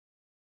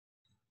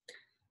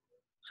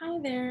Hi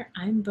there,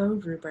 I'm Bo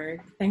Ruberg.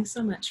 Thanks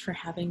so much for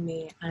having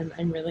me.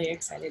 I'm really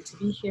excited to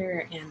be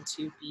here and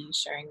to be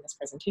sharing this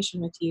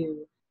presentation with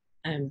you.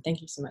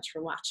 Thank you so much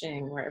for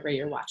watching, wherever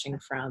you're watching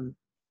from.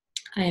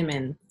 I am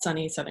in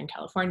sunny Southern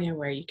California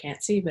where you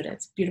can't see, but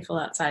it's beautiful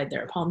outside.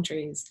 There are palm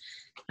trees,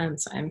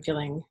 so I'm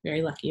feeling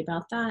very lucky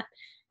about that.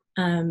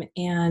 I'm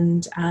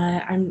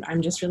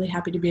just really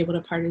happy to be able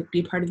to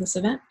be part of this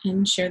event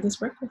and share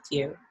this work with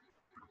you.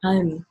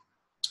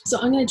 So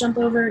I'm going to jump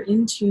over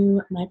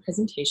into my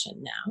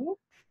presentation now.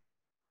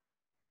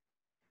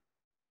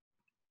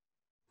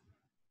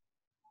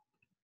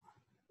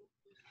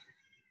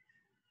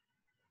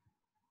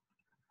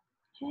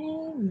 Okay,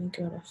 let me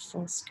go to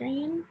full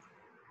screen.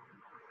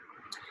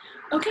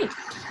 Okay,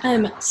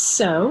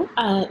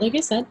 like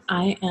I said,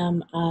 I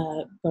am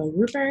Bo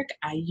Ruberg.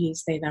 I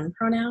use they, them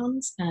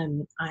pronouns.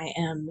 I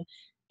am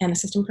an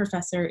assistant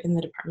professor in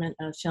the Department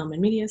of Film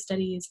and Media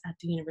Studies at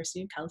the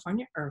University of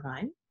California,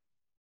 Irvine.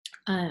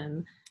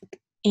 I'm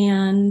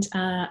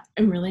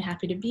really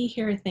happy to be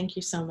here. Thank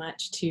you so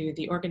much to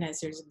the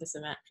organizers of this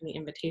event for the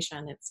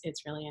invitation.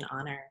 It's really an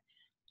honor.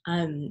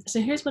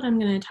 So here's what I'm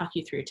going to talk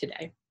you through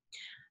today.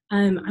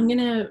 I'm going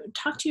to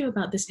talk to you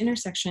about this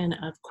intersection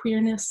of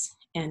queerness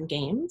and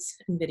games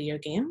and video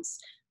games,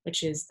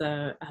 which is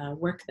the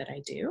work that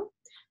I do.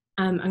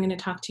 I'm going to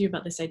talk to you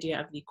about this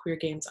idea of the queer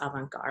games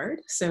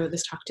avant-garde. So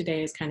this talk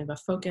today is kind of a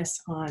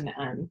focus on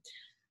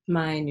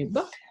my new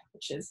book,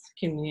 which is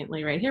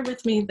conveniently right here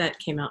with me, that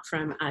came out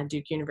from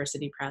Duke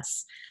University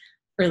Press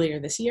earlier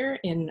this year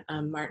in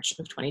March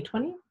of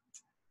 2020,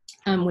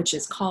 which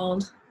is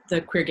called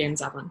The Queer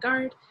Games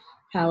Avant-Garde: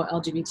 How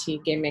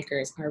LGBT Game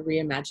Makers Are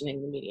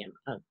Reimagining the Medium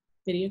of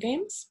Video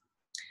Games.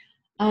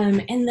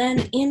 And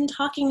then in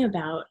talking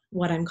about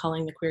what I'm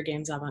calling the queer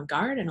games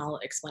avant-garde, and I'll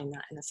explain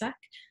that in a sec,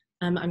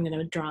 I'm going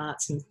to draw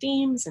out some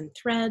themes and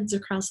threads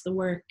across the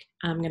work.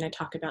 I'm going to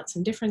talk about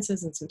some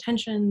differences and some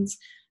tensions,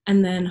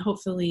 and then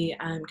hopefully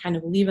kind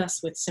of leave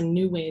us with some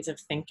new ways of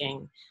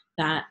thinking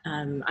that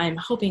I'm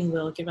hoping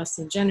will give us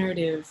some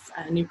generative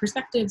new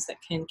perspectives that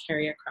can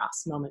carry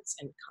across moments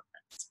in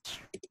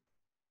conference.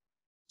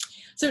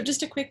 So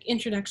just a quick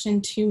introduction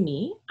to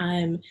me.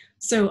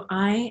 So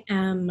I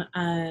am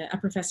a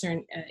professor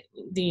in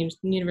the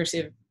University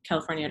of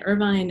California at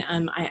Irvine.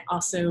 I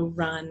also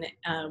run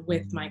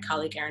with my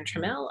colleague Erin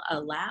Trammell a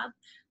lab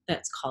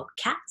that's called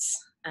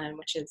CATS,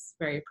 which is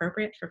very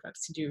appropriate for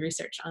folks to do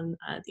research on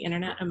the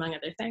internet, among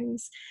other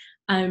things,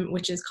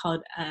 which is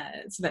called,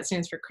 so that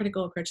stands for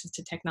Critical Approaches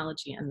to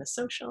Technology and the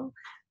Social.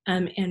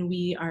 And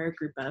we are a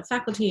group of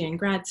faculty and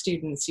grad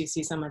students. You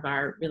see some of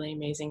our really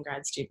amazing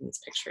grad students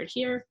pictured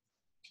here.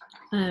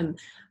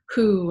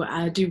 Who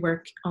do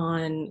work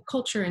on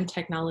culture and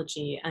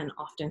technology, and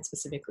often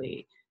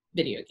specifically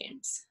video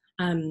games.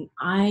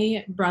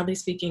 I, broadly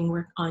speaking,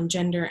 work on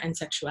gender and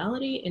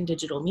sexuality in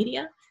digital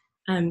media.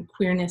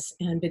 Queerness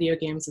and video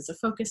games is a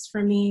focus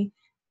for me.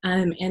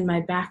 And my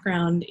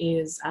background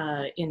is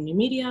in new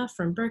media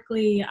from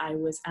Berkeley. I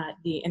was at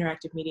the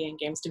Interactive Media and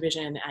Games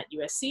Division at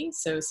USC,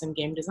 so some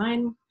game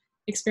design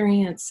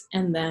experience.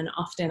 And then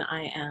often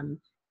I am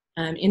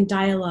in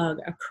dialogue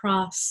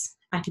across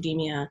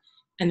academia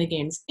and the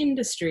games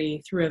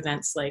industry through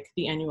events like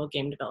the annual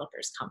Game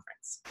Developers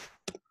Conference.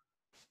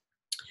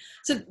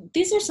 So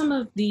these are some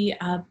of the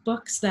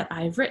books that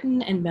I've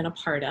written and been a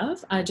part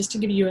of, just to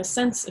give you a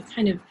sense of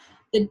kind of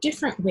the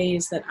different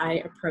ways that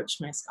I approach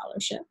my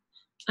scholarship.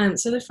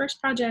 So the first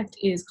project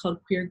is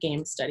called Queer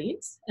Game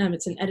Studies.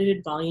 It's an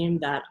edited volume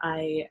that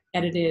I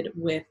edited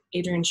with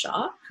Adrian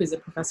Shaw, who's a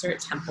professor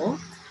at Temple.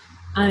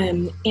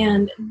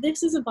 And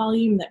this is a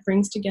volume that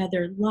brings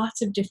together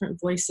lots of different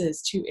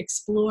voices to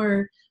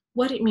explore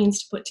what it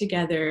means to put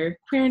together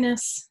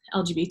queerness,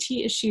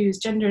 LGBT issues,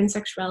 gender and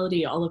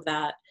sexuality, all of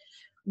that,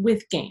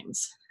 with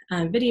games,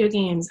 video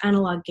games,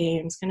 analog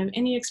games, kind of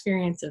any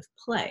experience of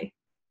play.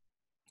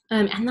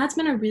 And that's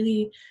been a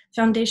really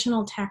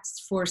foundational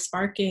text for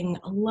sparking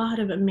a lot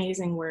of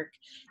amazing work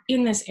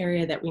in this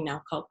area that we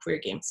now call queer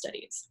game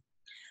studies.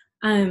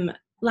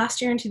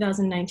 Last year in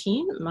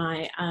 2019,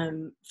 my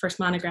first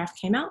monograph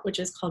came out, which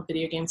is called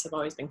Video Games Have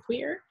Always Been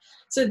Queer.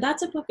 So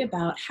that's a book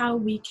about how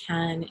we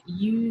can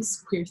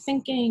use queer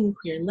thinking,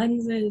 queer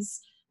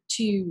lenses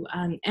to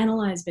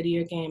analyze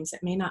video games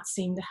that may not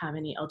seem to have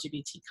any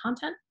LGBT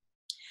content.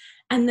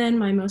 And then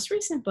my most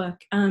recent book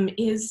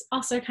is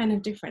also kind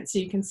of different. So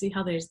you can see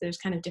how there's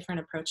kind of different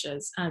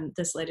approaches.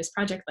 This latest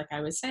project, like I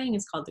was saying,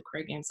 is called The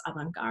Queer Games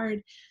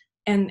Avant-Garde.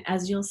 And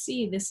as you'll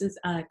see, this is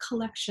a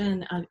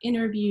collection of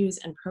interviews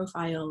and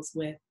profiles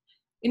with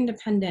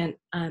independent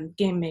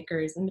game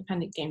makers,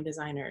 independent game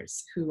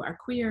designers who are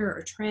queer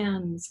or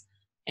trans,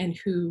 and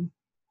who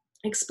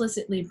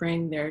explicitly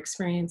bring their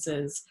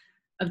experiences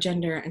of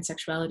gender and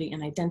sexuality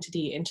and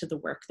identity into the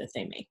work that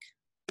they make.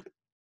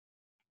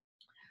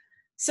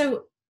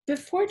 So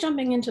before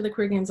jumping into the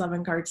Queer Games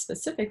Avant-Garde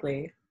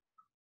specifically,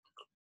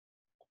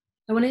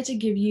 I wanted to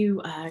give you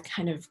a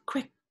kind of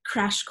quick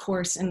crash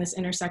course in this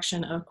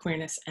intersection of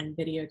queerness and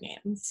video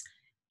games.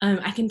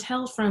 I can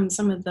tell from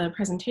some of the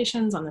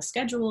presentations on the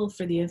schedule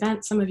for the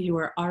event, some of you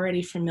are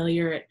already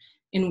familiar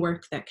in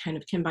work that kind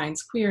of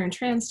combines queer and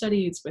trans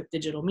studies with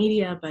digital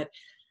media, but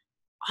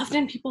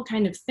often people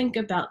kind of think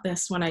about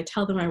this when I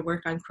tell them I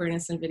work on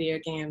queerness in video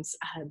games.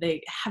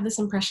 They have this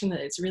impression that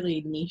it's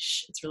really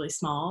niche, it's really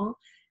small,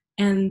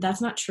 and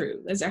that's not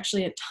true. There's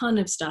actually a ton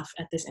of stuff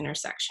at this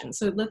intersection.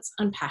 So let's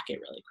unpack it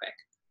really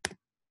quick.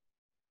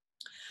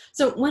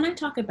 So when I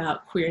talk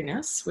about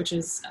queerness, which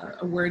is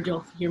a word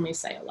you'll hear me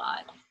say a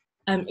lot,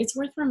 it's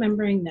worth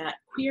remembering that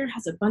queer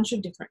has a bunch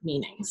of different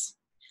meanings.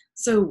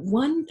 So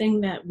one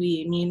thing that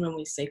we mean when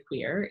we say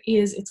queer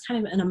is it's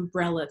kind of an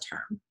umbrella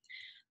term.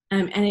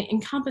 And it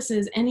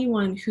encompasses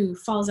anyone who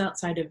falls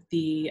outside of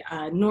the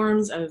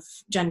norms of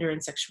gender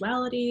and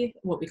sexuality,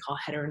 what we call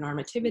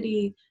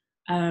heteronormativity.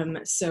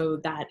 So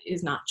that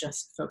is not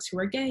just folks who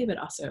are gay, but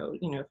also,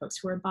 folks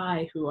who are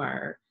bi, who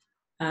are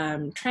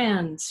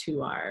trans,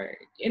 who are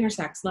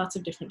intersex, lots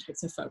of different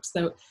types of folks,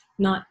 though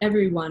not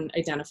everyone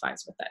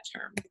identifies with that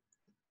term.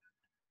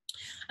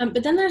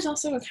 But then there's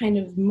also a kind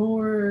of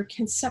more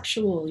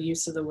conceptual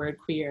use of the word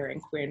queer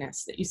and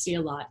queerness that you see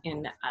a lot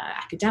in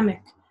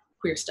academic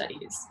queer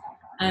studies.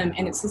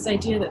 And it's this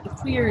idea that the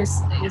queer is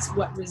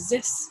what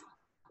resists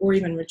or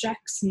even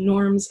rejects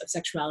norms of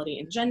sexuality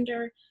and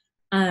gender.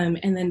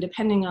 And then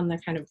depending on the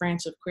kind of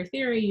branch of queer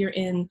theory you're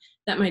in,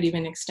 that might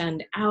even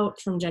extend out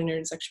from gender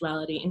and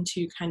sexuality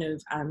into kind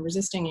of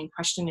resisting and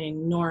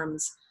questioning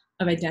norms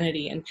of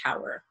identity and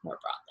power more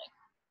broadly.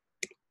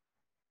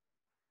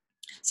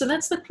 So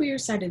that's the queer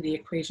side of the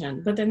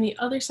equation. But then the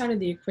other side of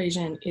the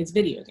equation is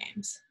video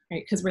games,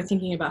 right? Because we're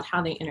thinking about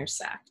how they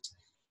intersect.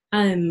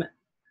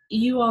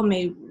 You all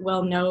may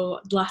well know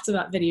lots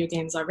about video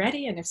games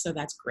already, and if so,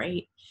 that's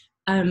great.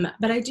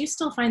 But I do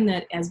still find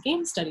that as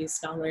game studies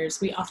scholars,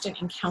 we often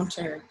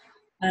encounter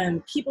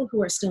people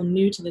who are still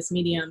new to this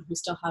medium, who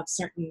still have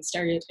certain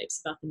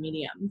stereotypes about the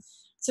medium.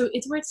 So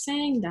it's worth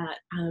saying that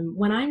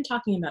when I'm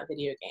talking about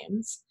video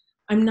games,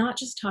 I'm not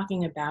just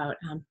talking about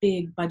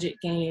big budget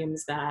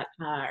games that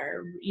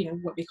are,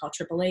 what we call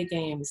AAA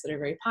games that are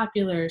very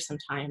popular,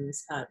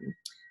 sometimes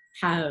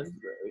have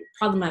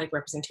problematic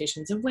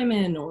representations of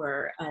women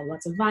or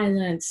lots of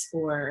violence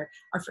or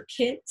are for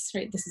kids,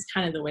 right? This is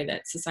kind of the way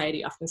that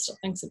society often still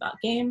thinks about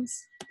games.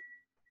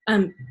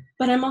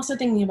 But I'm also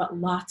thinking about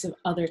lots of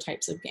other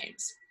types of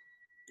games.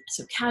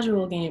 So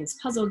casual games,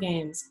 puzzle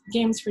games,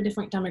 games for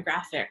different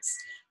demographics,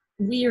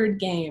 weird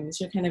games.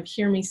 You'll kind of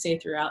hear me say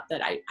throughout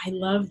that I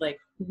love like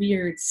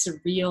weird,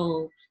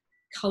 surreal,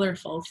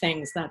 colorful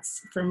things.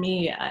 That's for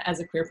me as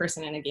a queer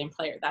person and a game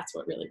player, that's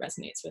what really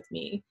resonates with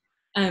me.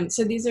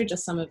 So these are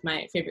just some of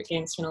my favorite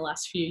games from the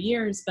last few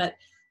years, but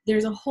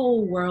there's a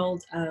whole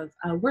world of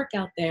work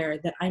out there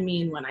that I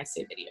mean when I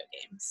say video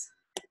games.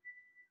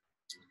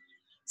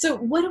 So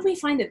what do we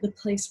find at the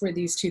place where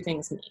these two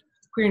things meet,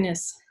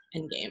 queerness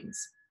and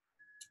games?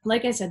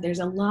 Like I said, there's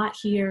a lot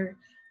here.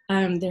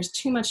 There's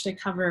too much to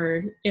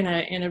cover in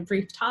a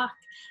brief talk.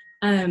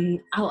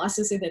 I'll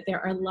also say that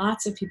there are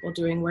lots of people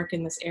doing work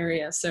in this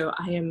area, so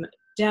I am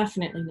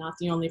definitely not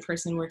the only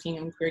person working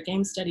on queer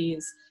game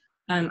studies.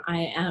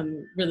 I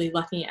am really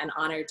lucky and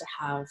honored to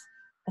have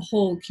a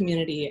whole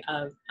community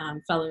of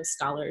fellow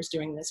scholars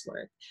doing this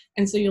work.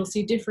 And so you'll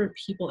see different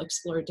people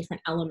explore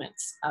different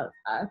elements of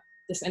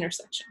this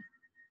intersection.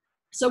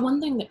 So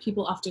one thing that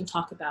people often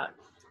talk about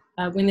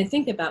when they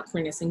think about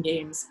queerness in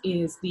games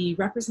is the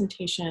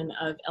representation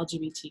of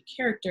LGBT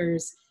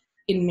characters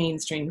in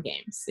mainstream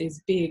games,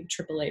 these big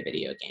AAA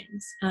video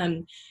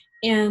games.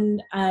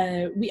 And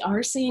we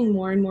are seeing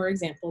more and more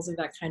examples of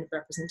that kind of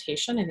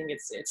representation. I think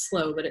it's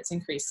slow, but it's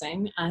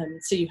increasing.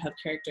 So you have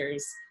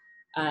characters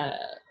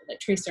like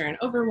Tracer in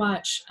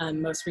Overwatch.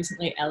 Most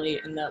recently, Ellie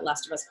in The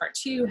Last of Us Part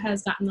 2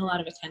 has gotten a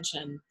lot of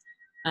attention.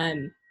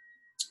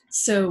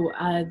 So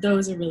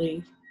those are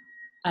really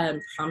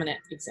prominent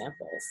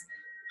examples.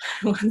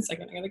 One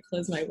second, I'm gonna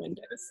close my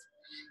windows.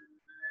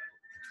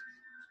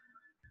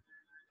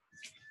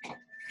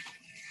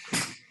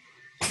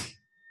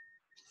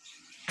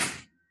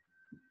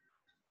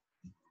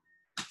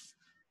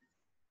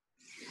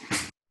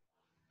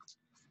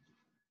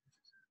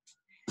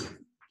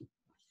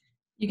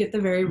 You get the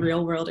very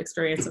real world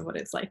experience of what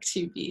it's like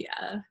to be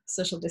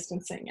social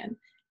distancing and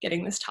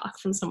getting this talk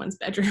from someone's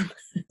bedroom.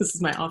 This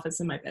is my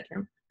office in my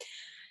bedroom.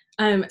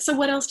 So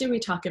what else do we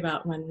talk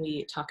about when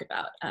we talk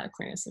about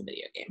queerness in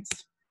video games?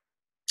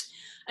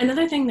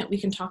 Another thing that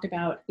we can talk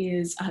about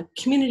is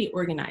community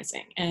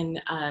organizing and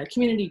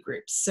community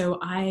groups. So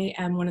I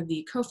am one of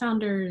the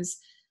co-founders,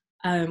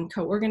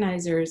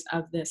 co-organizers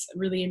of this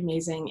really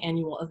amazing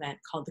annual event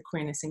called the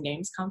Queerness in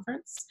Games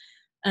Conference,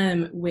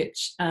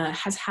 which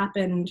has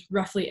happened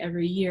roughly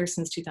every year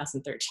since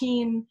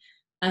 2013.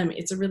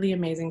 It's a really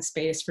amazing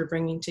space for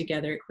bringing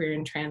together queer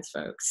and trans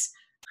folks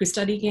who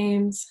study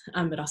games,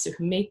 but also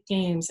who make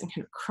games and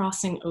kind of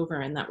crossing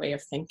over in that way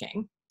of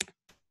thinking.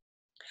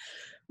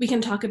 We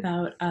can talk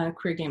about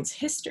queer games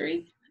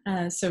history.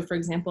 So for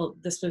example,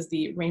 this was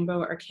the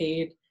Rainbow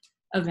Arcade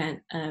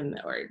event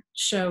or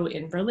show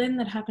in Berlin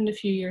that happened a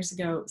few years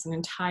ago. It was an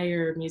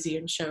entire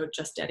museum show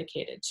just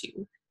dedicated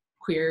to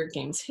queer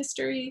games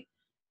history.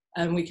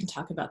 We can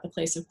talk about the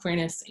place of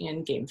queerness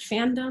in game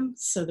fandom,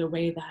 so the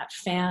way that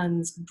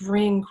fans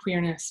bring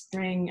queerness,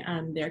 bring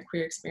their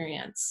queer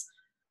experience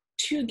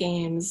to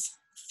games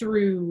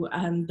through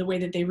the way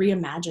that they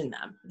reimagine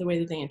them, the way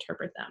that they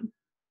interpret them.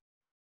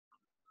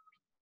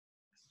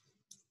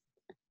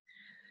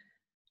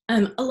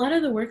 A lot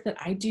of the work that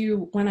I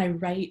do when I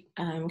write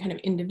kind of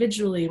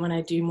individually, when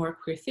I do more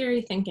queer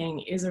theory thinking,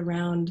 is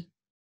around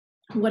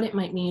what it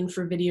might mean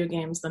for video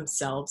games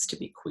themselves to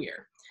be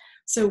queer.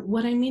 So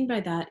what I mean by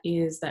that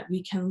is that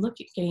we can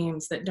look at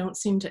games that don't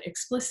seem to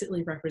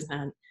explicitly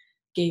represent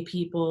gay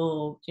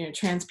people,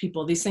 trans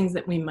people, these things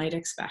that we might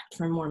expect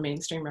from more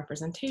mainstream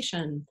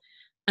representation.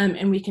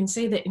 And we can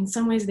say that in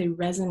some ways they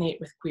resonate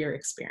with queer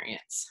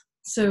experience.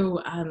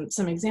 So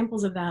some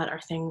examples of that are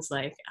things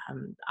like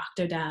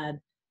Octodad,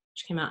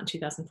 which came out in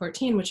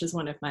 2014, which is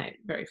one of my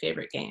very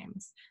favorite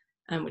games,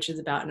 which is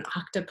about an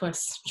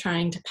octopus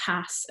trying to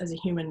pass as a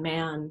human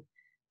man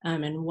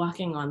and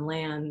walking on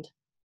land.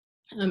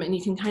 And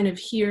you can kind of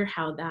hear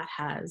how that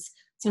has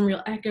some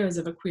real echoes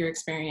of a queer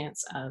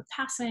experience of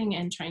passing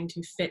and trying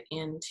to fit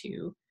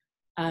into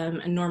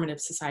a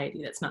normative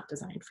society that's not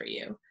designed for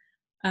you.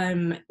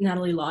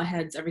 Natalie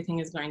Lawhead's Everything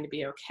is Going to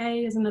Be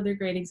Okay is another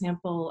great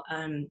example.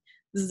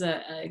 This is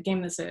a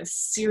game that's a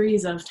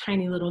series of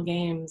tiny little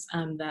games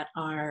that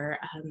are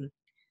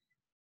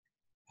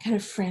kind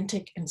of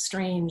frantic and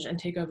strange and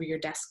take over your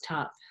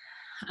desktop.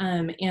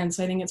 And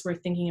so I think it's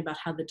worth thinking about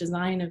how the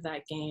design of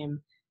that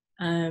game,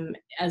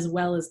 as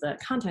well as the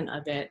content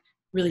of it,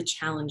 really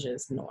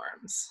challenges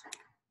norms.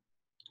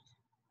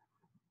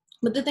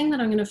 But the thing that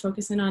I'm going to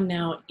focus in on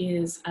now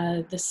is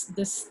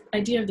this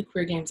idea of the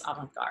queer games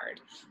avant-garde.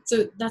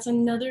 So that's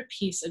another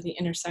piece of the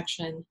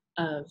intersection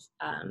of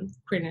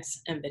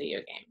queerness and video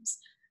games.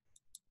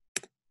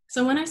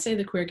 So when I say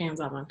the queer games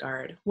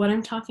avant-garde, what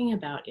I'm talking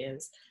about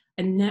is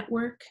a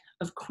network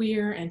of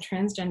queer and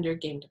transgender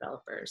game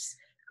developers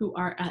who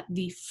are at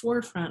the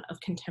forefront of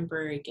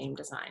contemporary game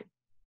design.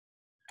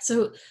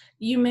 So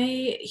you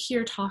may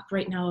hear talk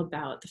right now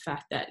about the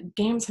fact that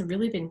games have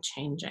really been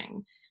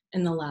changing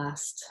in the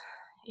last,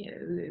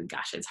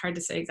 gosh, it's hard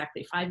to say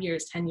exactly, 5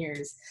 years, 10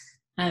 years.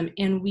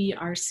 And we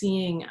are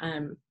seeing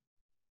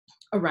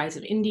a rise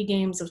of indie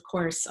games, of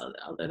course,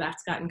 although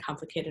that's gotten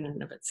complicated in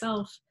and of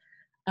itself,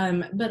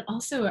 but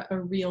also a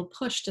real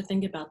push to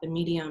think about the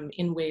medium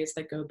in ways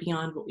that go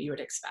beyond what we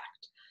would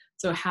expect.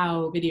 So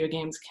how video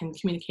games can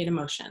communicate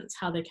emotions,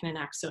 how they can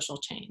enact social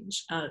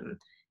change,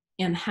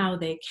 and how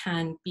they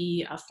can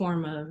be a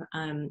form of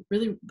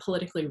really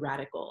politically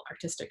radical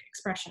artistic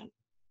expression.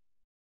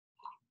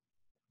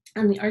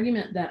 And the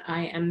argument that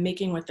I am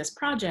making with this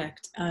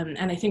project,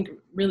 and I think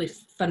really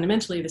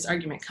fundamentally this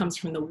argument comes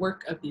from the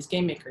work of these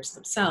game makers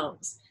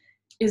themselves,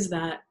 is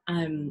that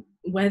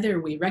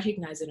whether we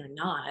recognize it or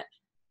not,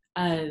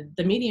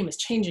 the medium is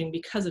changing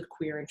because of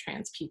queer and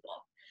trans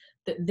people,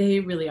 that they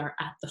really are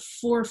at the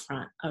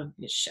forefront of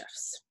these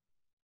shifts.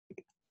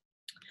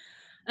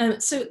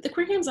 So the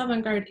queer games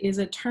avant-garde is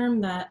a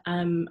term that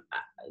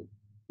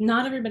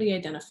not everybody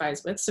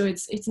identifies with, so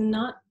it's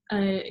not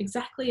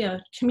exactly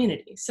a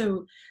community.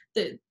 So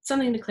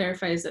something to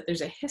clarify is that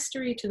there's a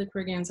history to the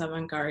queer games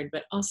avant-garde,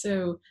 but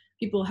also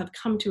people have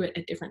come to it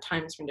at different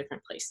times from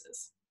different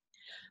places.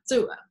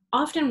 So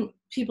often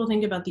people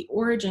think about the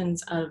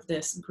origins of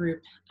this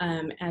group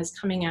as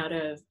coming out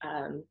of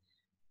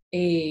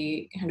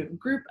a kind of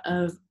group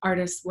of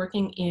artists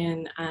working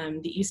in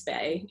the East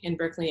Bay, in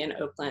Berkeley and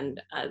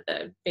Oakland,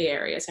 the Bay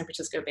Area, San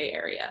Francisco Bay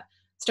Area,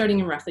 starting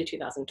in roughly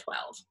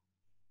 2012.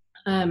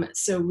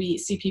 So we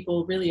see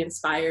people really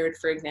inspired,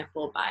 for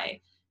example, by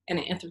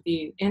Anna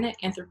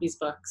Anthropy's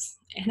books,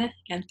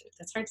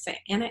 that's hard to say,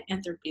 Anna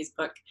Anthropy's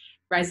book,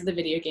 Rise of the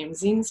Video Game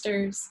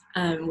Zinesters,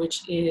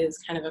 which is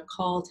kind of a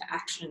call to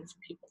action for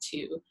people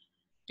to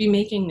be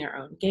making their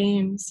own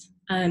games.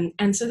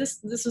 And so this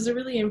was a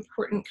really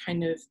important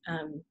kind of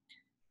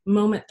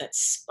moment that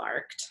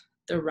sparked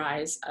the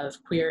rise of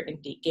queer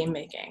indie game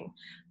making.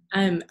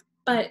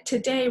 But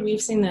today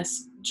we've seen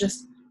this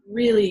just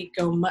really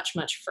go much,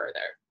 much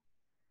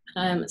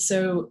further.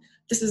 So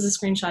this is a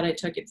screenshot I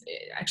took. It's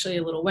actually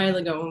a little while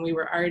ago when we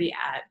were already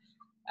at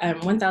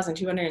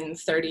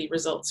 1,230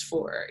 results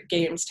for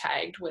games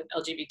tagged with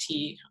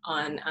LGBT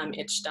on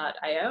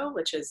itch.io,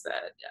 which is the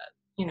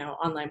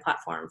online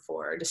platform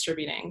for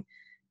distributing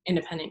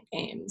independent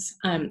games.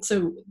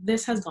 So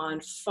this has gone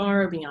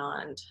far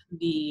beyond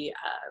the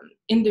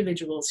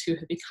individuals who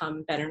have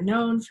become better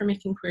known for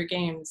making queer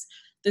games.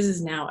 This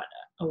is now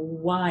a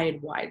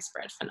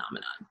widespread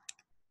phenomenon.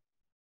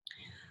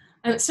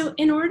 So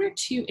in order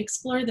to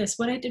explore this,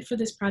 what I did for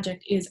this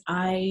project is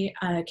I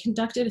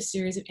conducted a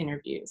series of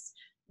interviews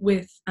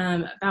with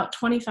about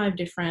 25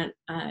 different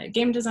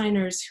game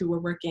designers who were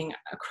working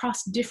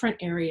across different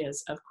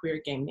areas of queer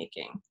game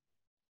making.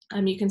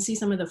 You can see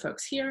some of the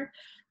folks here,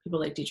 people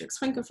like Dietrich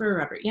Swinkofer,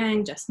 Robert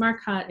Yang, Jess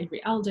Marcotte,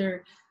 Avery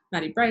Elder,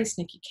 Maddie Bryce,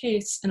 Nikki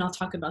Case, and I'll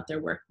talk about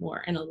their work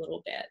more in a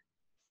little bit.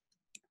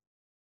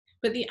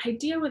 But the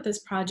idea with this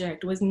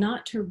project was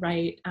not to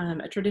write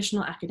a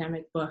traditional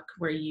academic book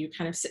where you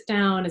kind of sit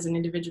down as an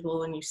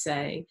individual and you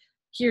say,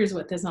 here's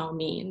what this all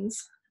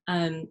means.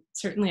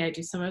 Certainly I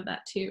do some of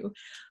that too.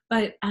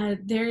 But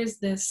there's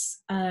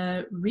this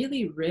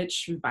really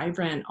rich,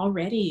 vibrant,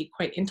 already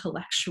quite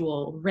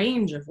intellectual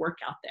range of work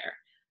out there.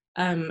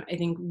 I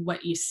think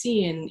what you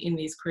see in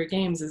these queer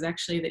games is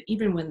actually that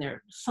even when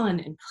they're fun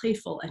and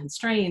playful and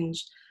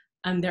strange,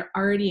 they're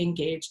already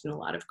engaged in a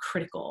lot of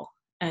critical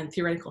and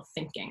theoretical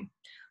thinking.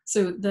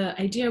 So the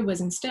idea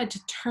was instead to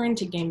turn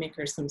to game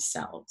makers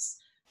themselves,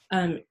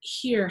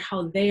 hear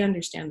how they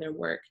understand their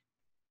work,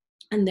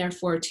 and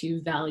therefore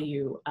to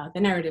value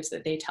the narratives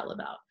that they tell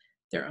about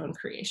their own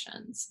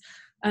creations.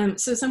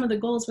 So some of the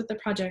goals with the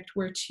project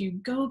were to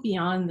go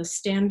beyond the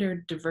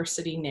standard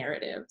diversity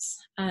narratives.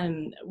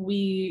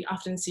 We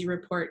often see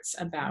reports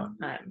about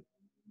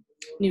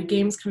new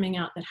games coming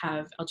out that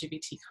have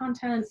LGBT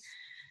content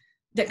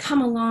that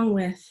come along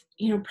with,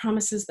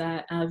 promises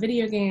that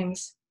video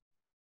games,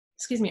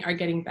 are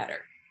getting better.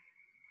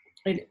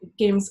 Right?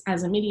 Games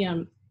as a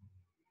medium,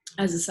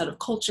 as a set of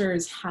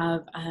cultures,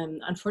 have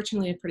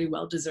unfortunately a pretty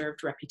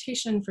well-deserved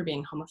reputation for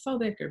being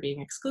homophobic or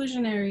being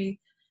exclusionary.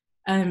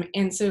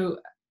 And so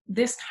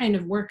this kind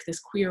of work, this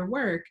queer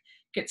work,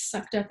 gets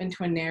sucked up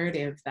into a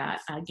narrative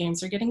that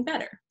games are getting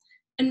better.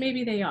 And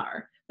maybe they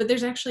are, but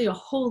there's actually a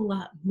whole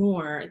lot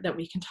more that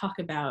we can talk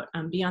about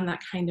beyond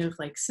that kind of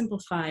like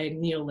simplified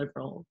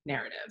neoliberal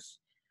narrative.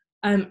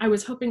 I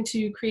was hoping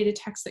to create a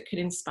text that could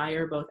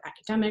inspire both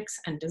academics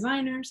and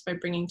designers by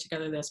bringing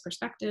together those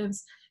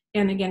perspectives,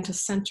 and again, to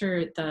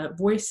center the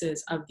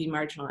voices of the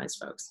marginalized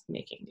folks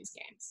making these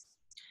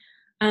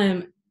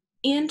games.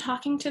 In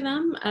talking to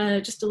them,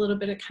 just a little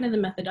bit of kind of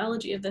the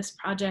methodology of this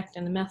project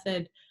and the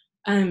method.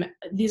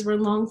 These were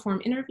long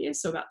form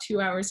interviews, so about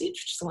 2 hours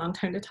each, which is a long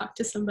time to talk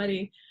to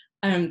somebody.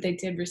 They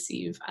did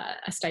receive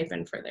a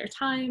stipend for their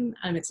time.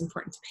 It's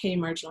important to pay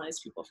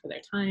marginalized people for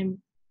their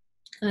time.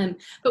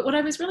 But what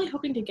I was really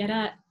hoping to get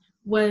at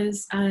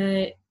was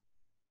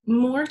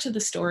more to the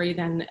story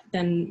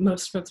than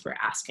most folks were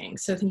asking.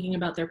 So thinking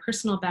about their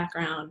personal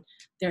background,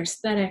 their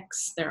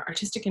aesthetics, their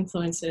artistic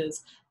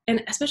influences,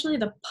 and especially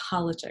the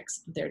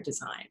politics of their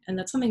design. And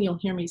that's something you'll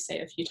hear me say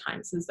a few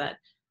times, is that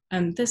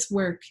this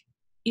work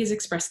is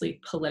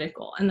expressly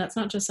political. And that's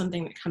not just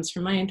something that comes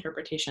from my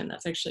interpretation,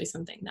 that's actually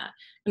something that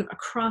kind of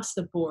across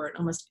the board,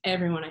 almost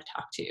everyone I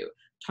talked to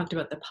talked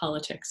about the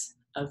politics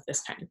of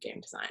this kind of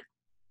game design.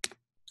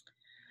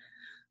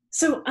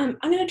 So I'm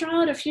going to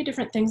draw out a few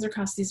different things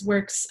across these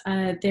works.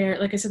 Like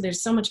I said,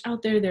 there's so much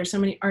out there. There's so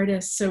many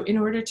artists. So in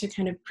order to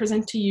kind of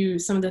present to you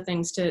some of the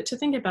things to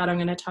think about, I'm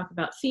going to talk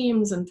about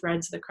themes and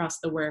threads across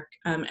the work,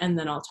 and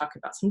then I'll talk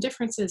about some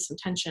differences, some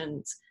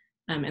tensions,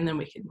 and then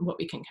what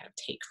we can kind of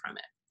take from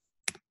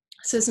it.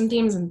 So some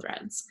themes and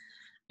threads.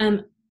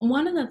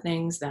 One of the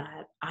things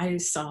that I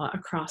saw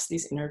across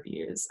these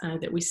interviews,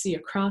 that we see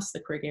across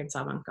the queer games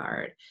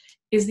avant-garde,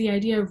 is the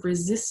idea of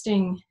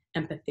resisting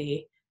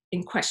empathy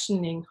in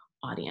questioning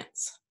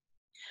audience.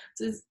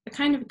 So it's a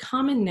kind of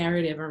common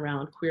narrative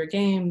around queer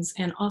games,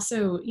 and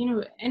also,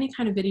 any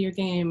kind of video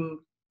game,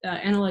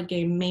 analog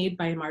game made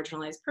by a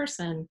marginalized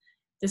person,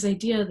 this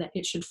idea that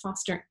it should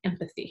foster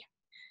empathy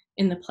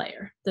in the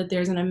player, that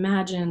there's an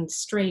imagined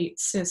straight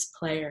cis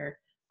player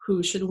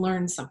who should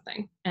learn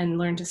something and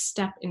learn to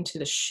step into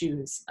the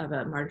shoes of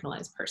a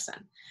marginalized person.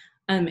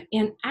 And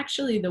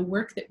actually the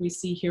work that we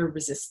see here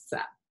resists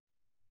that.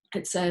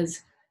 It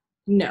says,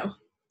 no,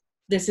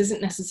 this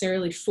isn't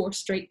necessarily for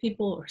straight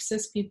people or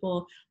cis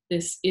people.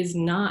 This is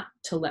not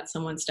to let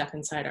someone step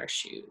inside our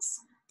shoes.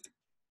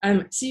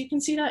 So you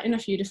can see that in a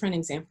few different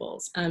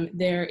examples.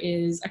 There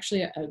is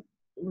actually a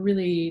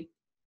really,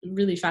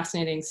 really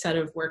fascinating set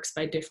of works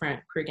by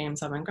different queer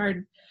games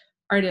avant-garde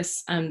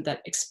artists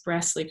that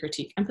expressly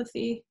critique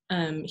empathy.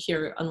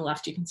 Here on the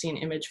left, you can see an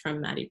image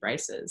from Maddie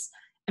Bryce's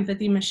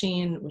Empathy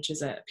Machine, which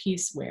is a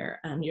piece where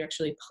you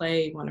actually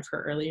play one of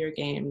her earlier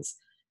games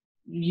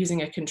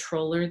using a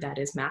controller that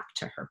is mapped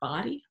to her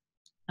body.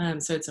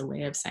 So it's a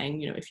way of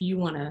saying, if you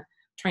want to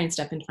try and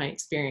step into my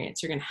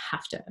experience, you're going to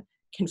have to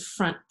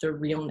confront the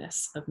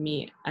realness of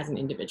me as an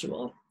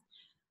individual.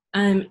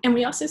 And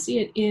we also see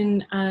it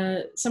in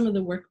some of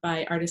the work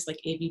by artists like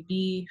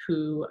ABB,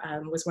 who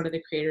was one of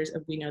the creators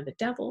of We Know the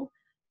Devil,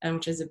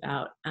 which is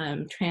about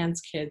trans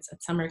kids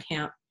at summer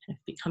camp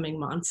becoming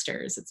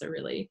monsters. It's a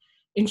really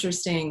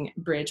interesting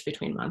bridge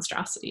between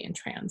monstrosity and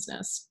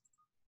transness.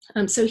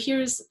 So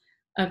here's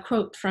a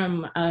quote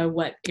from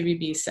what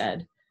ABB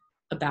said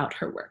about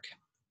her work.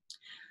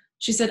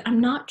 She said,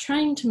 "I'm not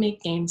trying to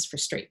make games for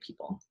straight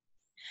people.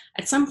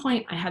 At some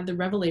point, I had the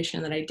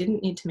revelation that I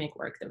didn't need to make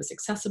work that was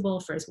accessible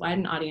for as wide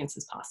an audience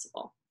as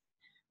possible.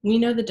 We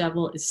Know the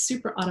Devil is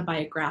super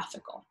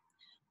autobiographical,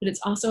 but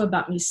it's also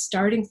about me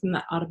starting from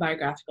that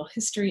autobiographical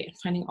history and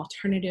finding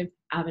alternative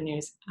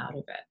avenues out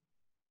of it."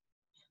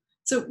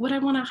 So what I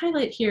want to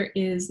highlight here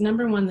is,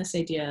 number one, this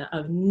idea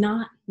of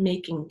not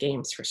making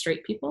games for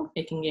straight people,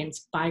 making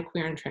games by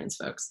queer and trans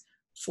folks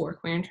for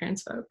queer and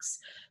trans folks,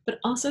 but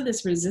also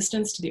this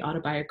resistance to the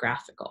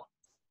autobiographical.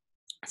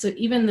 So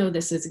even though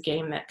this is a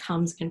game that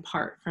comes in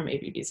part from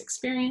ABB's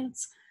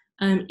experience,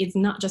 it's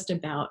not just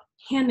about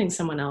handing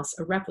someone else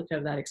a replica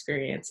of that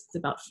experience, it's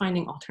about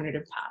finding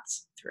alternative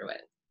paths through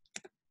it.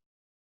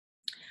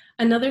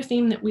 Another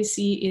theme that we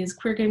see is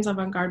queer games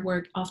avant-garde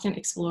work often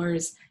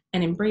explores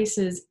and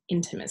embraces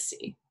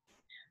intimacy.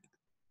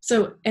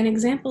 So an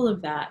example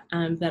of that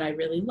that I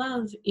really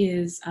love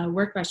is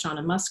work by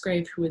Shauna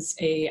Musgrave, who is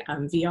a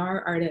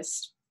VR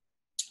artist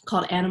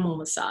called Animal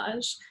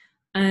Massage.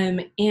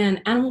 And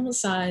Animal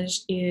Massage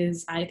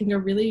is, I think, a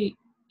really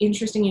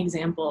interesting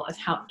example of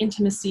how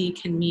intimacy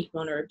can meet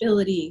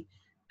vulnerability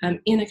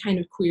in a kind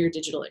of queer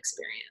digital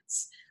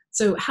experience.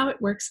 So how it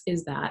works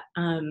is that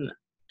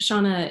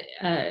Shauna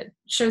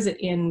shows it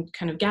in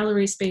kind of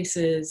gallery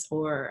spaces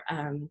or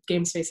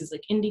game spaces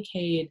like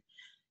Indiecade.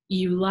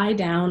 You lie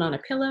down on a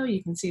pillow,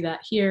 you can see that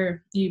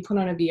here, you put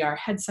on a VR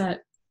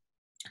headset,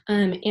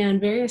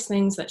 and various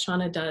things that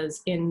Shauna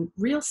does in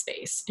real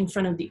space in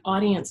front of the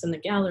audience in the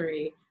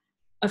gallery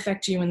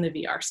affect you in the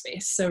VR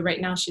space. So right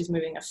now she's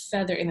moving a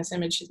feather, in this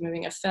image she's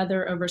moving a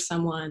feather over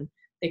someone,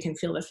 they can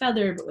feel the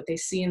feather, but what they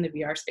see in the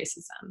VR space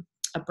is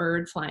a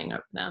bird flying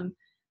over them.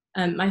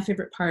 My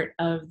favorite part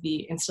of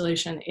the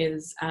installation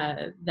is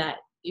that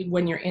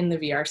when you're in the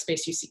VR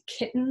space, you see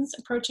kittens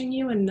approaching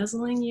you and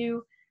nuzzling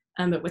you.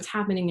 But what's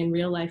happening in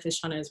real life is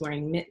Shauna is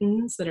wearing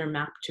mittens that are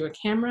mapped to a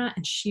camera,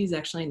 and she's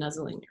actually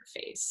nuzzling your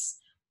face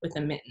with the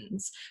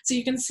mittens. So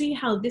you can see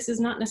how this is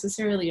not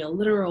necessarily a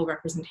literal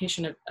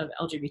representation of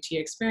LGBT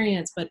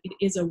experience, but it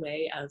is a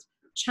way of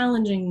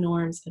challenging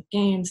norms of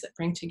games that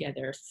bring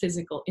together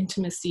physical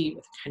intimacy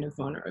with kind of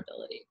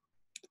vulnerability.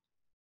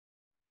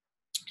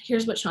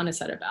 Here's what Shauna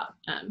said about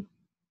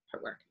her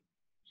work.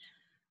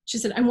 She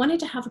said, I wanted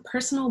to have a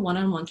personal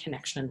one-on-one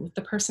connection with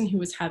the person who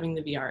was having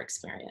the VR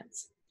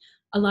experience.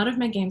 A lot of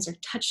my games are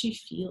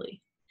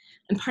touchy-feely,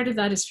 and part of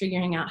that is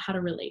figuring out how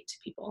to relate to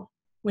people.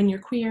 When you're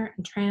queer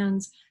and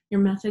trans, your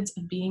methods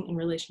of being in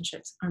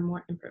relationships are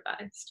more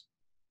improvised.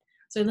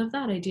 So I love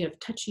that idea of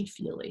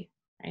touchy-feely,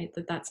 right?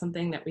 That's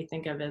something that we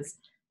think of as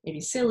maybe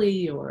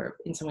silly or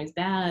in some ways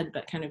bad,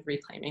 but kind of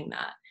reclaiming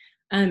that.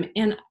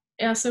 And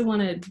I also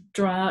want to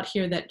draw out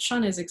here that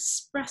Shauna is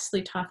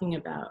expressly talking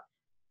about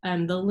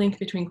the link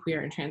between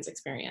queer and trans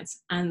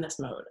experience and this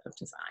mode of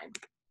design.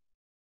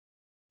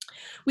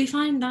 We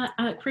find that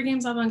queer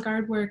games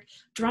avant-garde work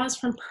draws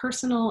from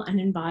personal and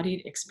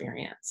embodied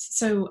experience.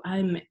 So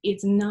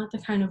it's not the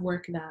kind of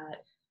work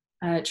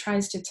that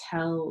tries to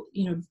tell,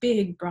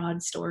 big,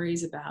 broad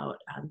stories about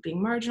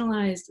being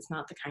marginalized. It's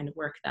not the kind of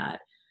work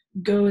that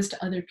goes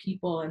to other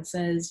people and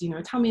says,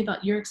 tell me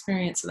about your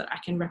experience so that I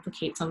can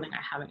replicate something I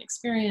haven't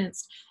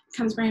experienced. It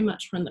comes very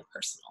much from the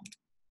personal.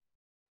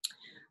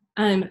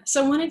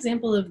 So one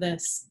example of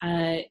this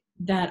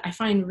that I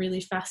find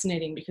really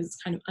fascinating because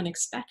it's kind of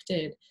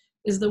unexpected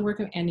is the work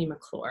of Andy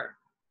McClure.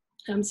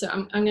 So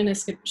I'm going to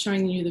skip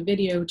showing you the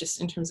video just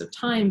in terms of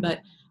time,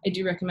 but I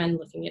do recommend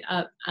looking it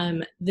up.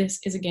 This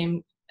is a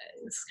game,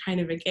 it's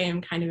kind of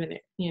an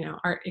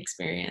art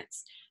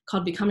experience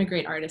called Become a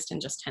Great Artist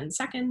in Just 10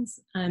 Seconds.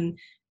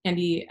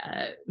 Andy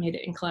made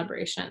it in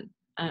collaboration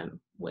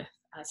with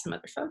some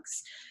other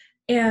folks.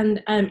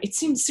 And it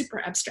seems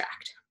super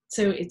abstract.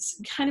 So it's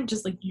kind of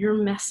just like you're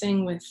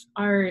messing with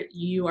art,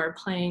 you are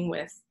playing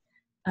with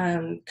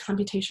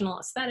computational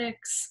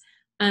aesthetics.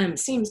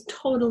 Seems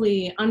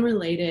totally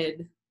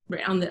unrelated,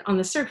 right, on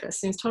the surface,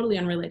 seems totally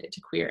unrelated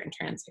to queer and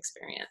trans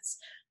experience.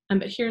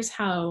 But here's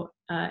how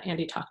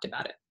Andy talked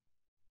about it.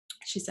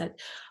 She said,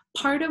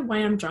 part of why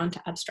I'm drawn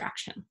to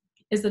abstraction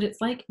is that it's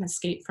like an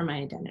escape from my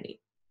identity.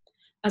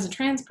 As a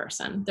trans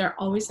person, there are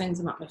always things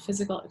about my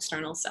physical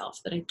external self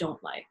that I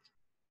don't like.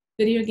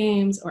 Video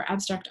games or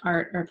abstract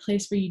art are a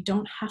place where you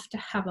don't have to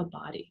have a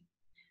body.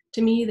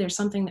 To me, there's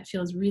something that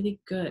feels really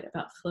good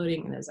about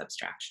floating in those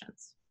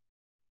abstractions.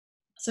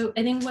 So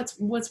I think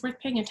what's worth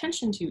paying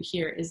attention to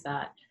here is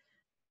that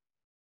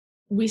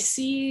we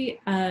see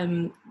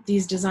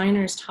these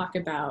designers talk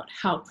about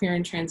how queer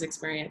and trans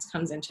experience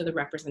comes into the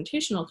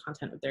representational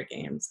content of their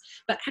games,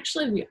 but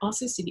actually we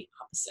also see the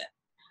opposite.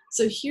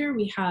 So here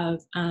we have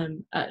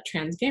a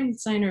trans game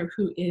designer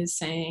who is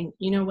saying,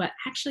 you know what,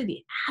 actually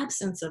the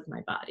absence of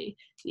my body,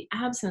 the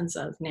absence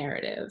of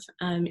narrative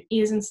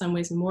is in some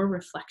ways more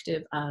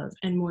reflective of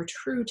and more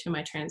true to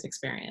my trans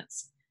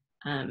experience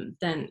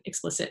than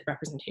explicit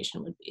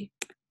representation would be.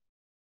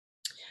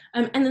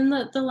 And then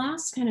the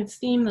last kind of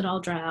theme that I'll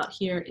draw out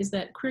here is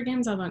that queer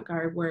games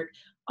avant-garde work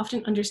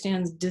often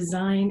understands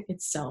design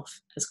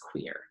itself as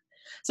queer.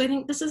 So I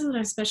think this is an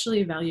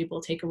especially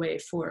valuable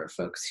takeaway for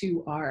folks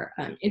who are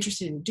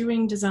interested in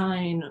doing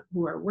design,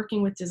 who are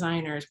working with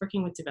designers,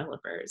 working with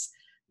developers,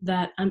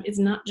 that it's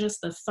not just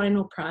the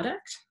final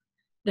product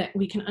that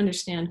we can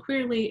understand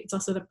queerly, it's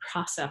also the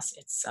process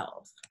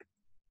itself.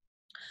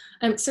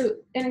 So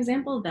an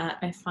example of that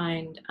I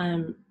find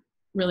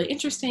really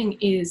interesting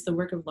is the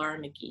work of Laura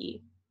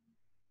McGee.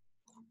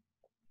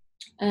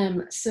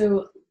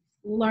 So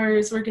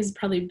Laura's work is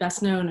probably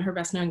best known, her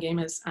best known game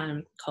is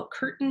called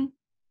Curtain,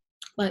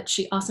 but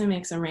she also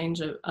makes a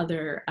range of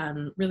other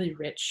really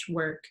rich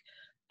work,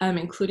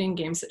 including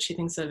games that she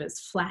thinks of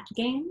as flat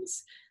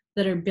games.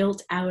 that are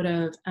built out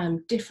of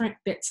different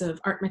bits of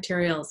art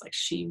materials. Like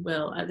she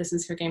will, this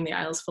is her game, The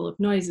Isles Full of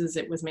Noises.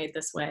 It was made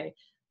this way,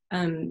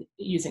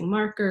 using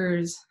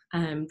markers,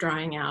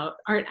 drawing out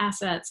art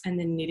assets, and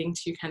then needing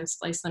to kind of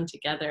splice them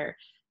together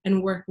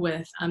and work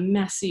with a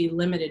messy,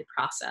 limited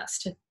process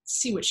to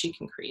see what she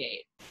can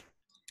create.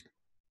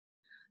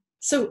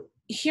 So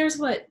here's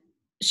what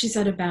she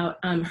said about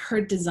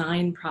her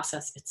design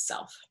process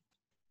itself.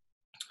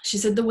 She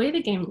said, the way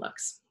the game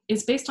looks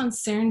is based on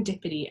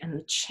serendipity and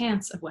the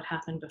chance of what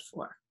happened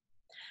before.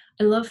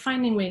 I love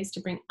finding ways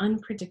to bring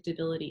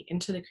unpredictability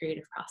into the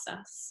creative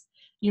process.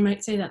 You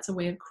might say that's a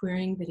way of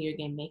querying video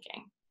game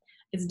making.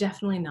 It's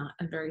definitely not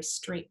a very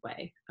straight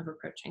way of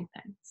approaching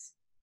things.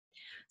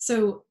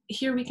 So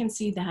here we can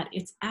see that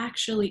it's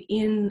actually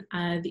in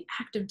the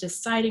act of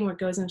deciding what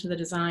goes into the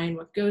design,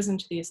 what goes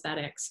into the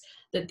aesthetics,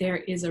 that there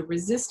is a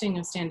resisting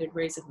of standard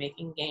ways of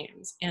making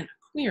games and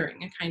a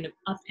queering, a kind of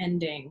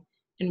upending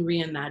and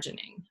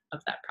reimagining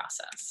of that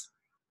process.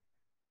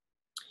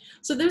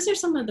 So those are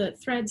some of the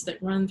threads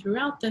that run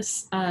throughout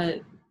this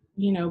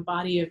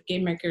body of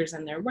game makers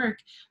and their work,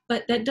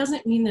 but that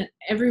doesn't mean that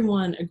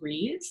everyone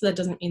agrees. That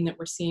doesn't mean that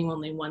we're seeing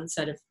only one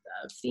set of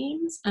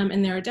themes,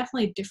 and there are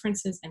definitely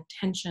differences and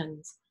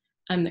tensions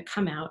that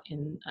come out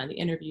in the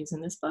interviews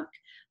in this book,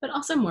 but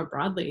also more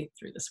broadly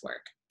through this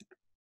work.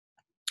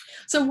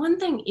 So one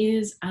thing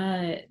is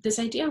this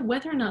idea of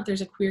whether or not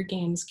there's a queer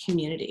games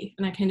community,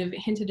 and I kind of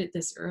hinted at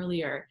this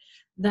earlier,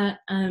 that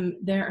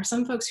there are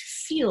some folks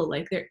who feel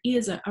like there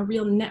is a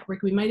real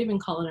network, we might even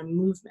call it a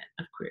movement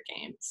of queer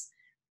games.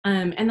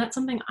 And that's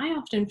something I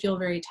often feel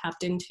very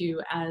tapped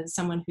into as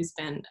someone who's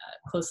been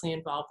closely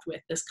involved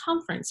with this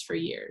conference for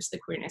years, the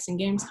Queerness in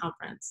Games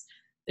Conference.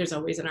 There's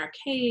always an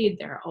arcade,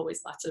 there are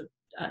always lots of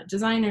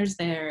designers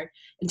there,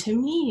 and to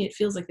me it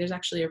feels like there's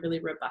actually a really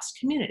robust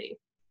community.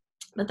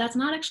 But that's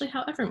not actually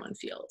how everyone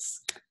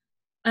feels.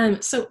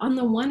 So on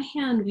the one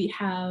hand, we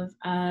have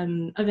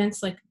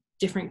events like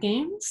Different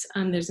Games.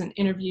 There's an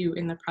interview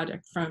in the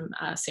project from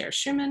Sarah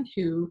Schumann,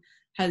 who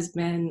has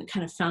been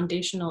kind of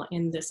foundational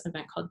in this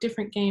event called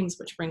Different Games,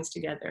 which brings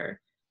together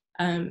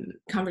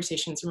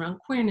conversations around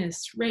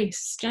queerness,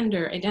 race,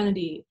 gender,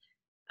 identity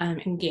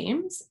in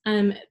games,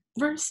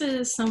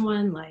 versus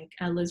someone like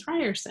Liz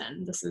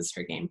Ryerson. This is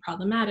her game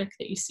Problematic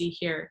that you see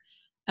here.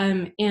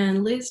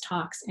 And Liz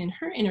talks in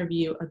her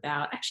interview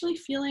about actually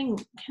feeling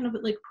kind of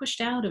like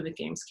pushed out of the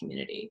games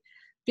community,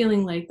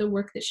 feeling like the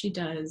work that she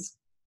does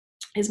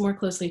is more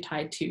closely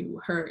tied to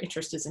her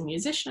interest as a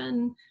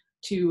musician,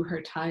 to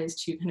her ties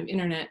to kind of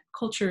internet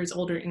cultures,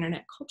 older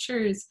internet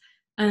cultures.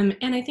 And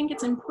I think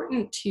it's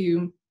important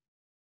to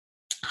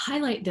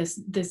highlight this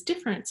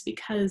difference,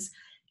 because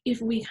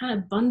if we kind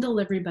of bundle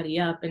everybody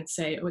up and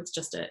say, oh,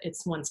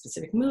 it's one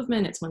specific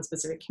movement, it's one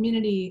specific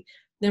community,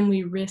 then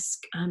we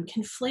risk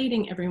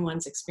conflating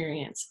everyone's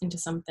experience into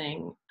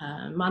something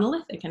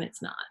monolithic, and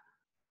it's not.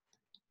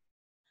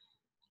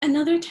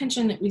 Another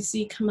tension that we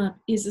see come up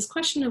is this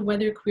question of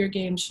whether queer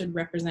games should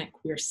represent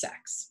queer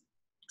sex.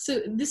 So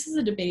this is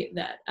a debate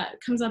that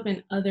comes up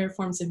in other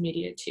forms of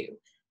media too.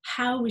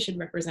 How we should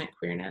represent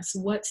queerness,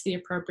 what's the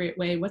appropriate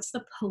way, what's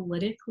the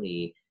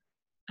politically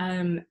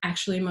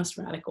actually most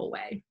radical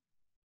way.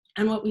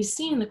 And what we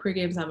see in the queer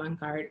games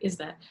avant-garde is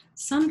that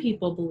some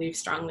people believe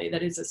strongly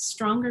that it's a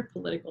stronger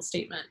political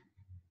statement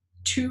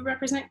to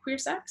represent queer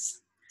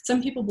sex.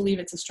 Some people believe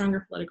it's a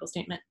stronger political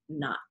statement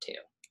not to.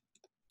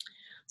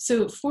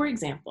 So for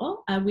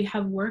example, we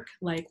have work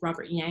like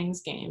Robert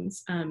Yang's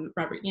games.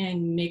 Robert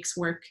Yang makes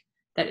work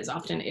that is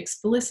often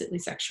explicitly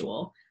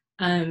sexual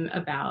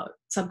about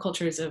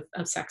subcultures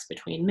of sex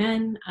between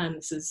men.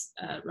 This is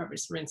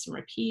Robert's Rinse and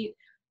Repeat.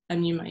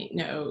 You might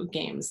know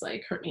games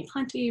like Hurt Me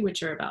Plenty,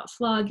 which are about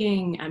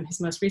flogging. His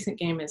most recent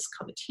game is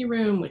called The Tea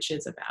Room, which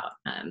is about,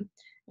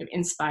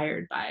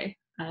 inspired by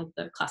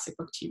the classic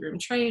book Tea Room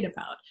Trade,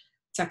 about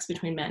sex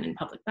between men in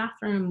public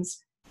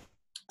bathrooms.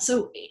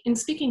 So in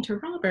speaking to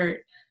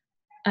Robert,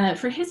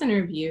 for his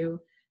interview,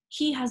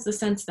 he has the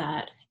sense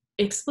that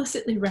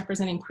explicitly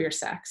representing queer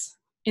sex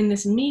in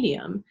this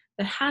medium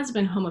that has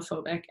been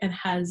homophobic and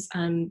has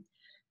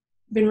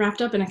been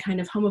wrapped up in a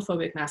kind of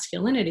homophobic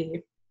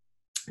masculinity,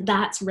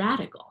 that's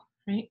radical,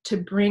 right? To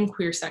bring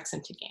queer sex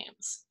into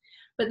games.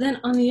 But then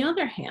on the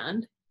other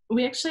hand,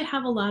 we actually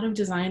have a lot of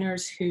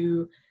designers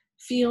who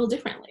feel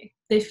differently.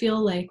 They feel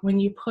like when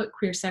you put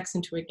queer sex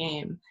into a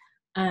game,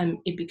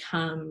 it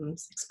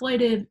becomes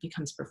exploitive, it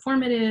becomes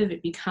performative,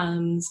 it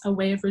becomes a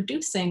way of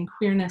reducing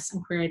queerness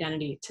and queer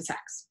identity to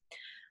sex.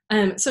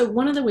 So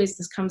one of the ways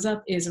this comes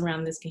up is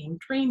around this game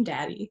Dream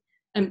Daddy.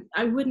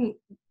 I wouldn't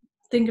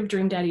think of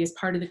Dream Daddy as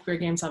part of the queer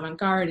games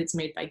avant-garde. It's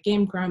made by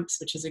Game Grumps,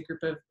 which is a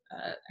group of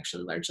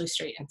actually largely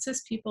straight and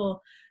cis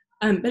people.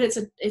 But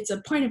it's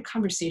a point of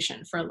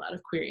conversation for a lot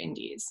of queer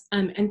indies.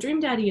 And Dream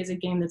Daddy is a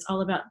game that's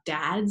all about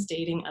dads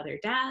dating other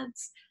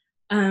dads,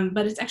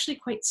 but it's actually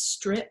quite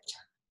stripped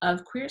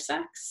of queer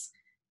sex.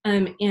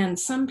 And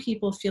some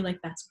people feel like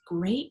that's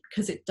great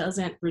because it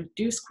doesn't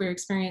reduce queer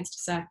experience to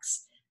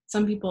sex.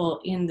 Some people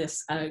in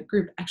this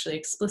group actually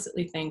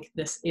explicitly think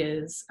this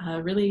is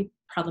a really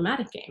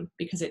problematic game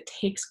because it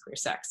takes queer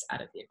sex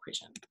out of the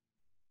equation.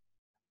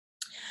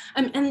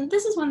 And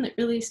this is one that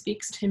really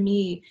speaks to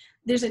me.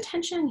 There's a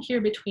tension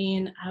here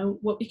between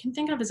what we can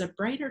think of as a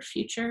brighter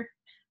future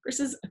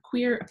versus a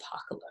queer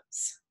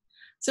apocalypse.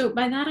 So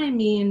by that I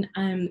mean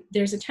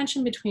there's a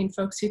tension between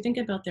folks who think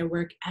about their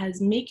work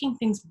as making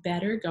things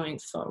better going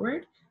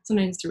forward,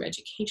 sometimes through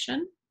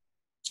education,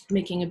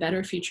 making a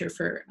better future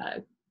for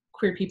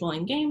queer people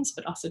in games,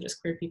 but also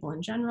just queer people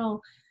in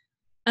general,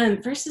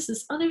 versus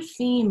this other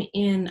theme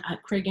in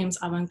queer games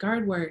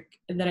avant-garde work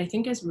that I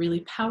think is really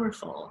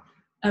powerful,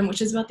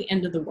 which is about the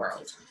end of the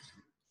world.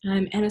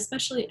 And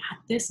especially at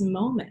this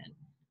moment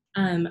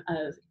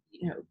of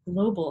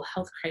global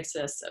health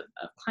crisis,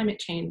 of climate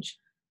change.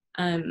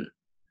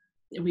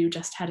 We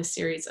just had a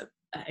series of,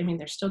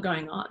 they're still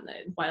going on,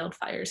 the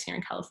wildfires here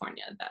in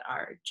California that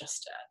are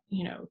just,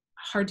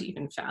 hard to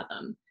even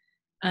fathom.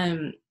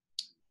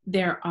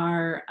 There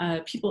are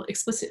people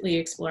explicitly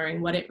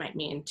exploring what it might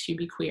mean to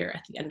be queer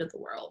at the end of the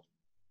world.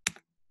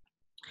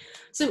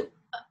 So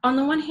on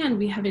the one hand,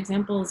 we have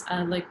examples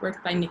like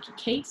work by Nikki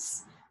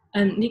Case.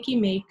 Nikki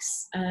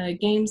makes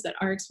games that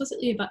are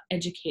explicitly about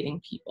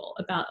educating people,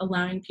 about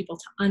allowing people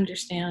to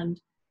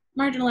understand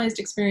marginalized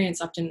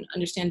experience, often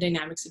understand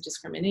dynamics of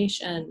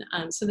discrimination.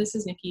 So this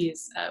is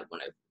Nikki's,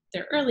 one of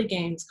their early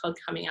games called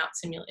Coming Out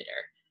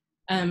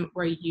Simulator,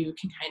 where you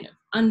can kind of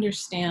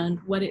understand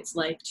what it's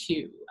like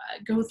to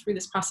go through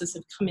this process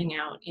of coming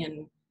out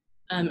in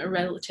a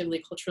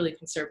relatively culturally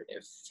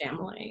conservative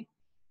family.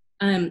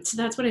 So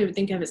that's what I would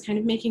think of as kind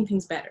of making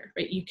things better,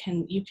 right? You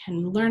can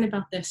learn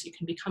about this, you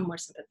can become more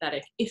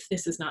sympathetic if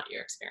this is not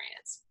your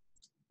experience.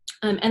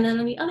 And then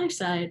on the other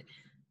side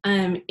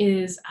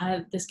is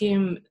this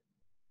game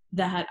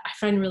that I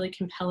find really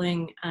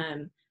compelling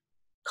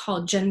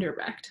called Gender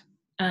Wrecked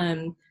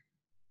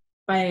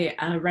by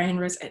Ryan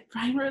Rose.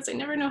 Ryan Rose, I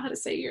never know how to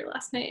say your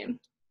last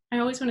name. I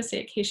always want to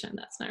say Acacia, and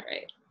that's not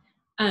right.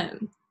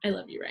 I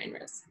love you, Ryan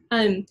Rose.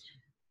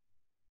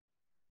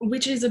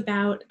 Which is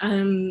about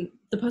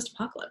the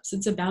post-apocalypse.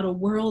 It's about a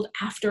world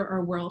after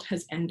our world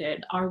has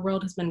ended. Our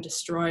world has been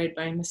destroyed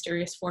by a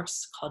mysterious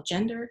force called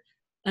gender,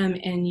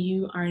 and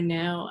you are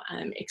now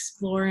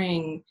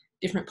exploring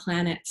different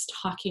planets,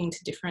 talking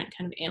to different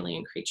kind of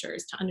alien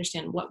creatures to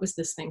understand what was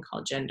this thing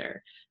called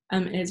gender.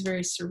 And it's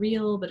very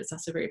surreal, but it's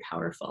also very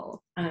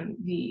powerful.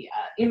 The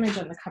image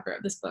on the cover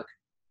of this book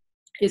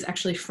is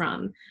actually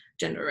from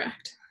Gender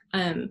Wrecked.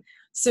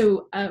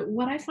 So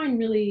what I find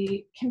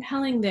really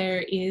compelling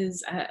there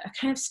is a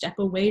kind of step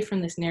away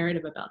from this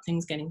narrative about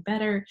things getting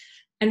better,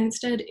 and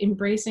instead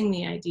embracing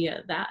the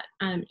idea that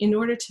in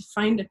order to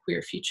find a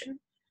queer future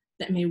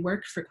that may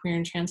work for queer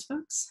and trans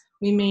folks,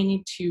 we may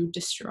need to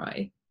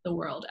destroy the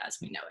world as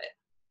we know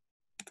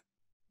it.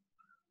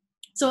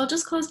 So I'll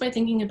just close by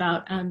thinking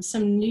about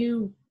some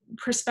new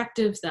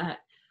perspectives that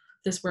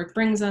this work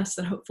brings us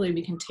that hopefully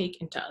we can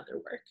take into other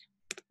work.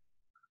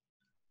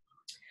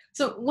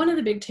 So one of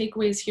the big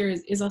takeaways here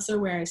is also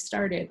where I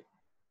started,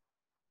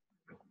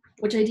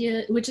 which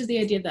is the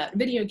idea that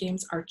video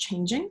games are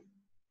changing.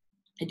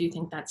 I do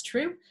think that's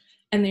true,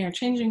 and they are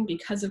changing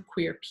because of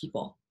queer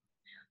people.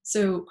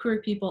 So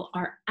queer people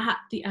are at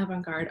the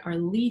avant-garde, are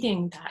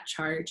leading that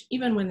charge,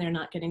 even when they're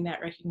not getting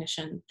that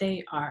recognition.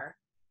 They are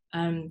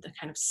the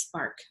kind of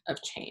spark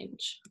of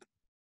change.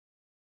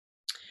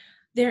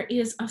 There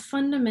is a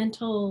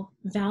fundamental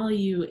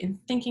value in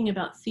thinking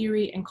about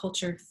theory and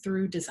culture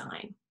through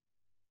design.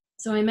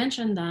 So I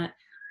mentioned that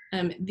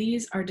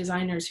these are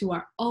designers who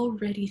are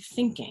already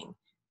thinking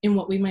in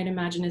what we might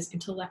imagine as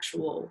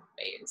intellectual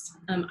ways.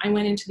 I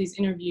went into these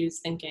interviews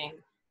thinking,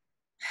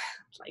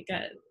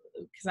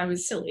 because I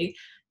was silly,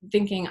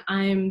 thinking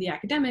I'm the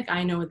academic,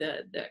 I know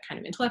the kind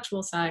of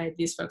intellectual side,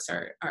 these folks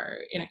are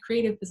in a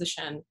creative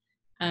position,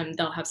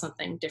 they'll have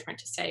something different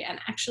to say. And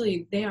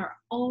actually they are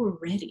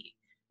already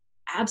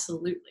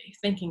absolutely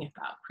thinking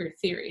about queer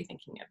theory,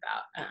 thinking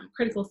about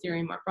critical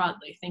theory more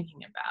broadly, thinking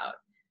about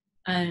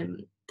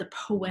the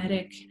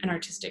poetic and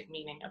artistic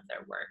meaning of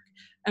their work.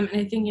 And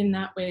I think in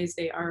that ways,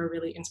 they are a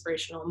really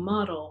inspirational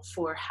model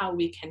for how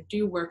we can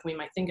do work we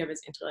might think of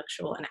as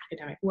intellectual and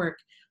academic work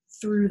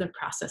through the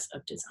process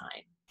of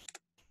design.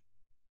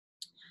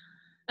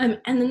 And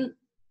then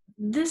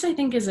this, I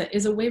think,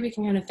 is a way we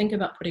can kind of think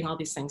about putting all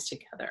these things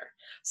together.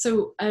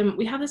 So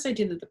we have this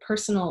idea that the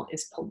personal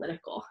is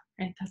political,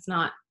 right? That's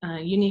not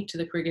unique to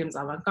the queer games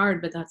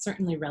avant-garde, but that's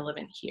certainly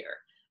relevant here,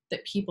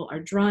 that people are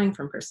drawing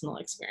from personal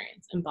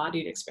experience,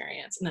 embodied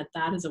experience, and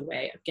that is a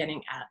way of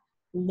getting at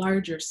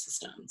larger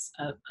systems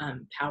of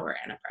power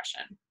and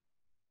oppression.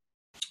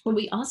 But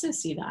we also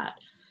see that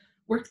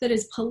work that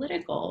is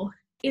political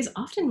is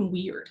often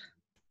weird.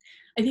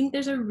 I think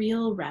there's a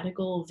real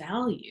radical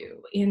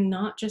value in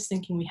not just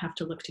thinking we have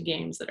to look to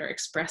games that are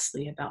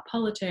expressly about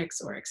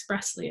politics or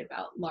expressly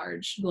about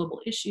large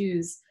global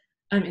issues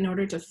in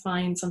order to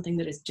find something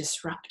that is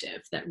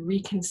disruptive, that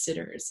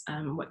reconsiders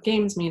what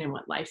games mean and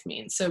what life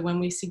means. So when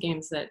we see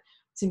games that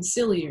seem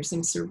silly or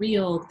seem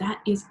surreal, that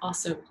is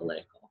also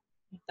political.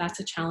 That's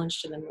a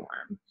challenge to the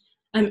norm.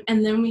 And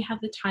then we have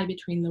the tie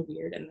between the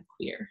weird and the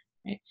queer,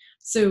 right?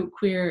 So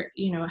queer,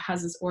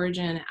 has this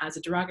origin as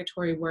a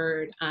derogatory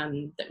word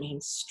that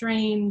means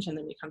strange and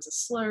then becomes a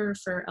slur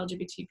for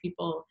LGBT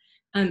people.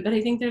 But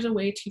I think there's a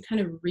way to kind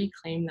of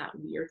reclaim that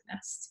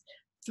weirdness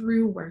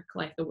through work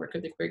like the work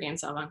of the Queer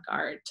Games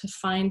Avant-Garde, to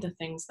find the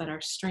things that are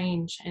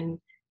strange and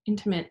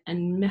intimate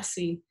and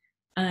messy,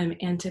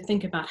 and to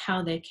think about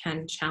how they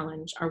can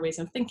challenge our ways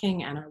of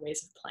thinking and our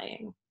ways of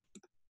playing.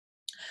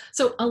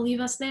 So I'll leave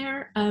us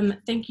there.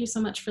 Thank you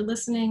so much for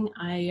listening.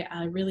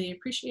 I really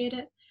appreciate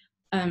it.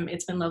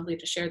 It's been lovely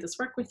to share this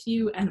work with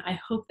you, and I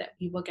hope that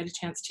we will get a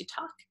chance to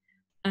talk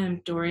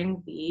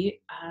during the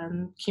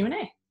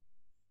Q&A.